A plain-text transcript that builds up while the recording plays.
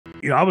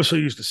I was so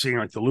used to seeing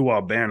like the Lou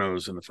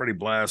Albanos and the Freddie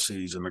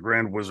Blassies and the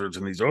Grand Wizards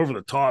and these over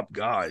the top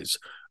guys.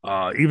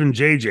 Even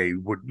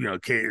JJ would,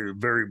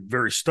 very,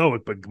 very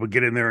stoic, but would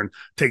get in there and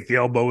take the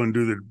elbow and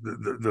do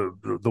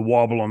the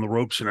wobble on the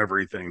ropes and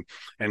everything.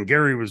 And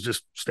Gary was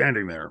just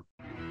standing there.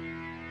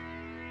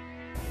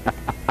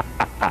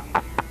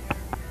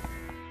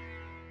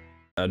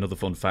 Another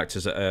fun fact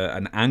is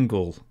an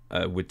angle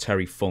with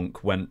Terry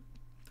Funk went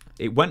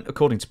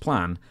according to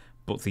plan,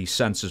 but the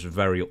censors were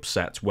very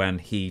upset when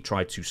he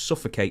tried to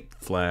suffocate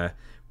Flair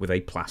with a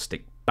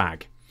plastic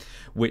bag,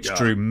 which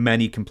drew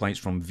many complaints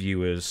from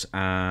viewers,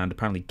 and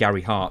apparently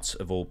Gary Hart,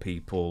 of all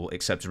people,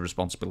 accepted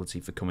responsibility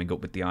for coming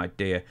up with the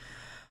idea.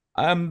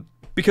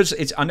 Because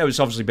I know it's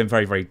obviously been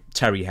very, very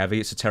Terry heavy.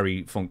 It's a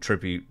Terry Funk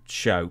tribute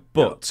show,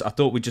 but I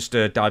thought we'd just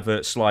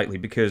divert slightly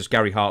because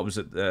Gary Hart was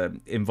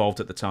involved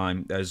at the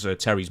time as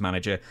Terry's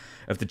manager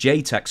of the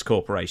j-tex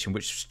Corporation,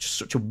 which is just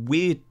such a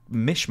weird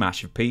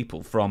mishmash of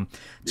people from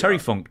Terry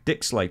Funk,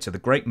 Dick Slater, the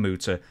Great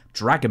Muta,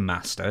 Dragon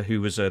Master,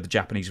 who was the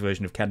Japanese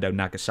version of Kendo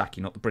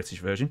Nagasaki, not the British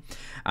version,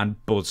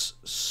 and Buzz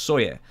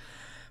Sawyer.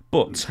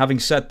 But having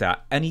said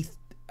that, any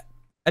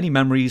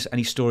memories,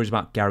 any stories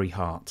about Gary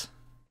Hart?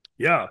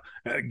 Yeah,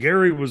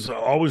 Gary was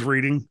always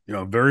reading,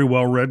 very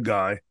well-read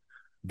guy,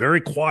 very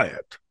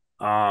quiet.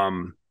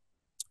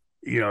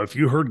 If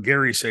you heard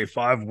Gary say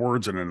 5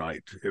 words in a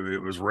night,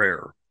 it was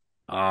rare.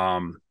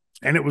 And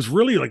it was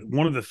really like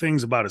one of the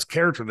things about his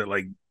character that,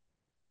 like,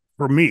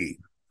 for me,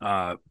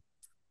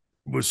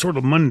 was sort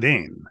of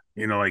mundane,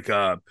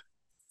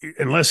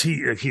 unless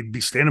he'd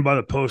be standing by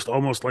the post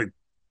almost like,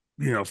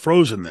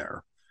 frozen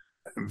there.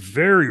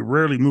 Very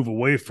rarely move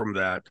away from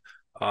that.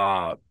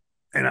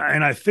 And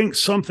I think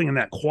something in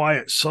that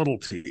quiet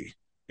subtlety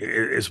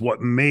is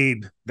what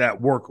made that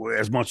work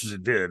as much as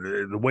it did,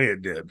 the way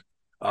it did.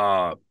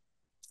 I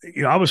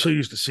was so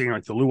used to seeing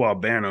like the Lou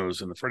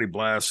Albanos and the Freddie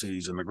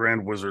Blassies and the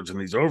Grand Wizards and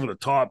these over the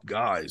top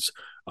guys.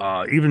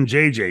 Even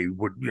JJ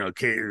would,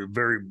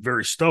 very,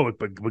 very stoic,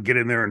 but would get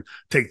in there and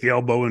take the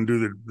elbow and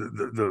do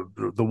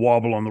the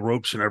wobble on the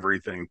ropes and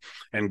everything.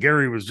 And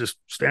Gary was just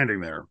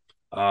standing there.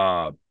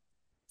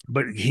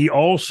 But he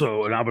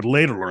also, and I would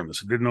later learn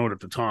this, I didn't know it at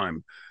the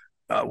time,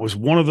 was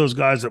one of those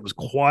guys that was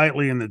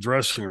quietly in the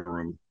dressing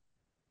room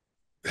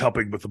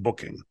helping with the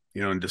booking,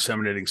 and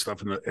disseminating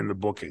stuff in the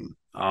booking.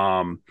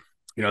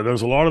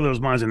 There's a lot of those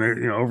minds, and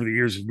over the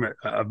years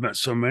I've met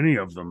so many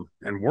of them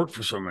and worked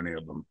for so many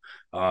of them,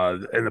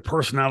 and the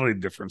personality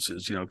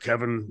differences.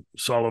 Kevin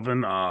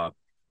Sullivan,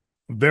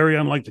 very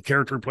unlike the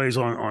character he plays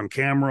on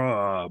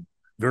camera,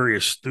 very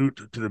astute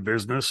to the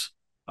business.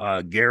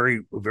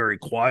 Gary, very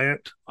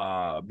quiet.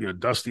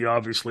 Dusty,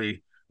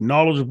 obviously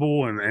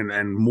knowledgeable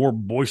and more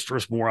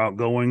boisterous, more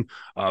outgoing.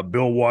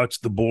 Bill Watts,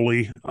 the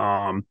bully.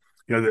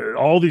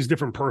 All these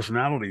different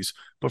personalities,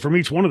 but from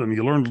each one of them,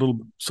 you learned a little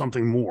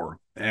something more.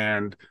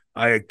 And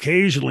I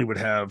occasionally would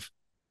have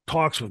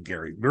talks with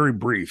Gary, very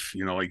brief.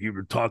 Like you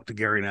would talk to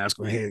Gary and ask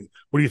him, "Hey,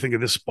 what do you think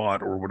of this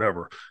spot?" or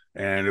whatever,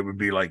 and it would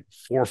be like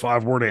 4 or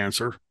 5 word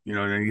answer. And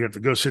then you have to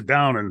go sit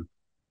down and,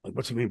 like,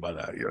 what's he mean by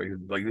that? You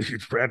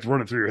have to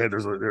run it through your head.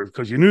 There's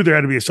because you knew there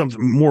had to be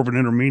something more of an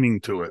inner meaning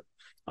to it.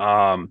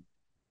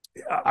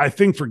 I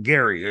think for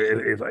Gary,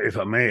 if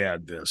I may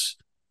add this,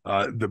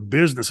 the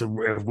business of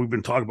we've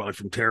been talking about, like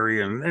from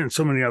Terry and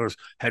so many others,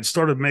 had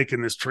started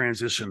making this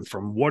transition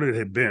from what it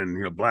had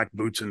been, black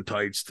boots and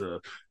tights to,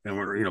 and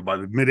we're, by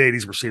the mid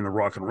 80s, we're seeing the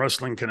rock and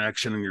wrestling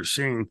connection, and you're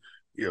seeing,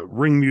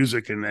 ring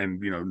music and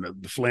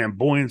the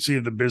flamboyancy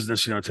of the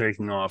business,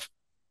 taking off.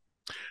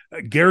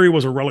 Gary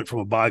was a relic from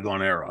a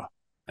bygone era.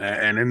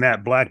 And in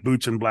that black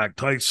boots and black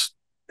tights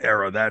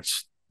era,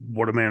 that's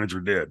what a manager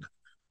did.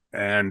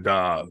 And,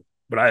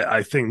 but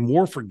I think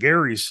more for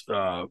Gary's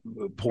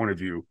point of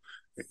view,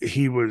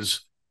 he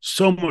was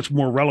so much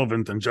more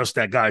relevant than just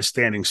that guy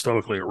standing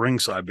stoically at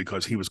ringside,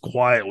 because he was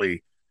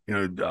quietly,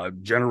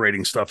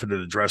 generating stuff into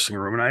the dressing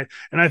room.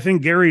 And I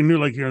think Gary knew,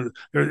 like,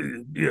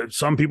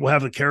 some people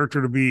have the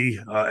character to be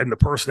and the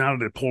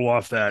personality to pull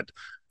off that,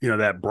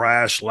 that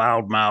brash,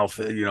 loudmouth,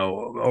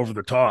 over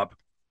the top.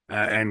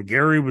 And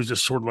Gary was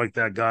just sort of like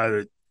that guy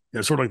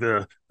that, sort of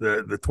like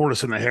the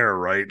tortoise and the hare,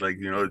 right? Like,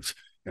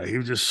 he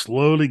would just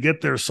slowly get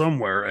there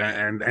somewhere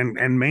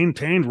and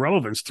maintained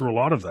relevance through a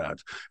lot of that.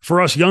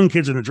 For us young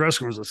kids in the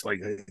dressing rooms, it's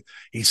like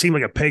he seemed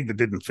like a peg that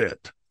didn't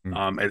fit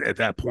at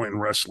that point in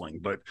wrestling.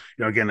 But,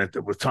 again,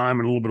 with time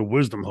and a little bit of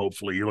wisdom,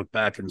 hopefully, you look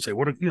back and say,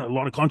 what a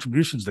lot of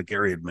contributions that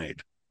Gary had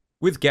made.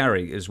 With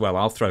Gary as well,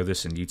 I'll throw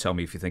this in, you tell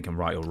me if you think I'm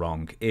right or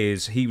wrong,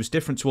 is he was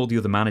different to all the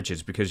other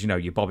managers because,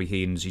 your Bobby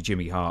Heenans, your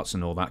Jimmy Harts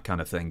and all that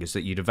kind of thing, is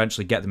that you'd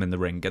eventually get them in the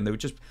ring and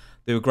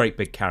they were great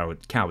big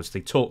cowards.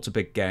 They talked a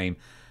big game,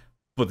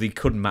 but they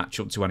couldn't match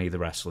up to any of the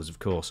wrestlers, of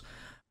course,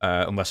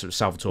 unless it was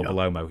Salvatore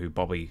Bellomo, who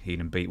Bobby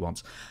Heenan beat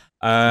once.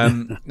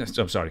 I'm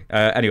sorry.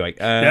 Anyway,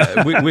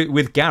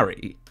 with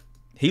Gary,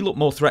 he looked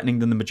more threatening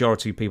than the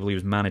majority of people he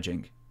was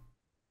managing.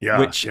 Yeah,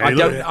 which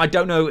I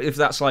don't know if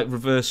that's like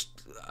reversed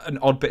an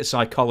odd bit of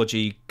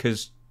psychology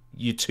because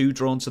you're too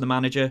drawn to the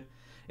manager,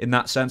 in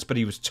that sense, but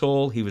he was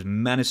tall, he was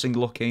menacing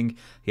looking,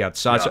 he had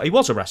size. Yeah. He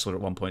was a wrestler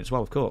at one point as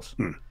well, of course.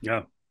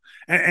 Yeah.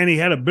 And he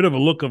had a bit of a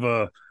look of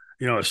a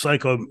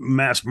psycho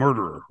mass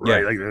murderer,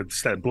 right? Yeah. Like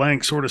it's that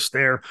blank sort of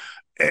stare.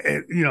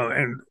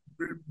 And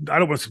I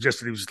don't want to suggest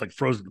that he was just like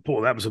frozen in the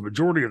pool. That was a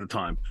majority of the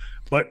time.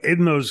 But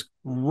in those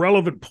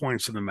relevant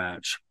points in the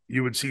match,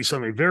 you would see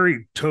something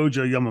very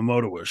Toja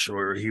Yamamoto-ish,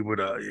 where he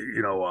would,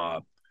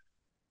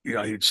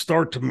 he'd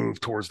start to move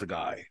towards the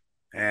guy,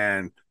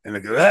 and they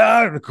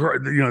go,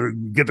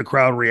 get the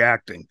crowd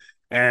reacting.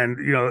 And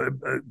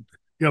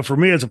for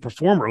me as a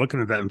performer,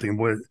 looking at that and thinking,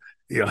 boy,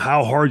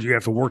 how hard you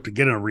have to work to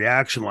get in a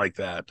reaction like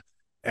that.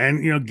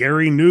 And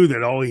Gary knew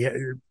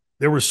that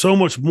there was so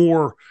much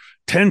more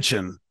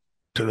tension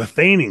to the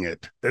feigning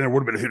it than there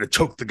would have been if he'd have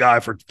choked the guy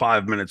for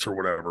 5 minutes or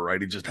whatever,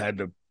 right? He just had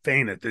to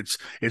feign it. It's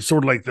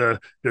sort of like the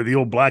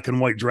old black and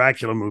white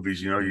Dracula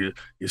movies. You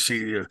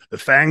see the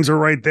fangs are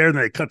right there, and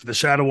they cut to the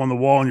shadow on the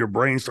wall, and your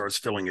brain starts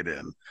filling it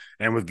in.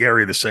 And with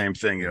Gary, the same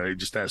thing. He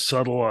just has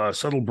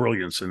subtle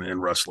brilliance in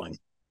wrestling.